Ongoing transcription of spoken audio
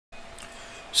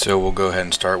So we'll go ahead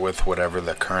and start with whatever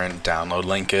the current download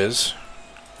link is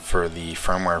for the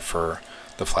firmware for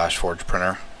the Flashforge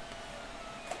printer.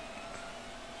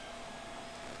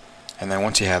 And then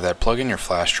once you have that, plug in your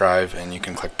flash drive and you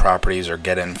can click Properties or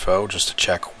Get Info just to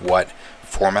check what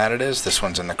format it is. This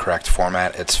one's in the correct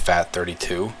format. It's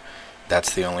FAT32.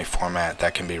 That's the only format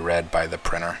that can be read by the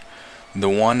printer. The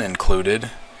one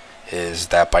included is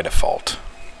that by default.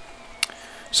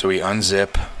 So we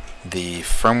unzip the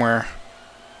firmware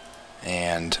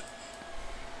and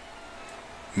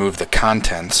move the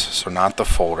contents, so not the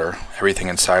folder, everything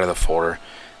inside of the folder,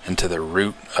 into the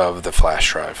root of the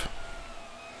flash drive.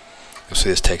 You'll see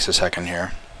this takes a second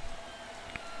here.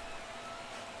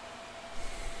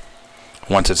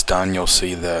 Once it's done, you'll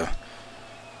see the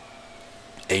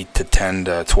 8 to 10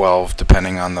 to 12,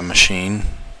 depending on the machine,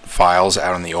 files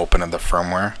out in the open of the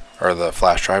firmware or the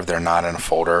flash drive. They're not in a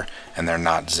folder and they're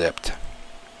not zipped.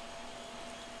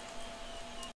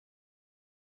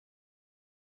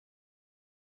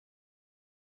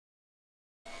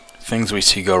 Things we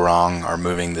see go wrong are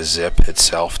moving the zip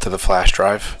itself to the flash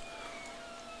drive,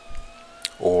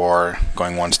 or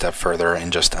going one step further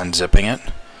and just unzipping it.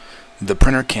 The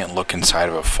printer can't look inside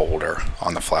of a folder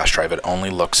on the flash drive, it only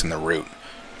looks in the root.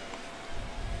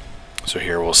 So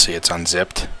here we'll see it's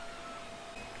unzipped,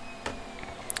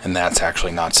 and that's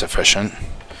actually not sufficient.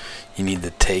 You need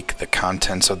to take the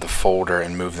contents of the folder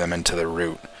and move them into the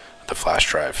root of the flash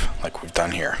drive, like we've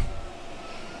done here.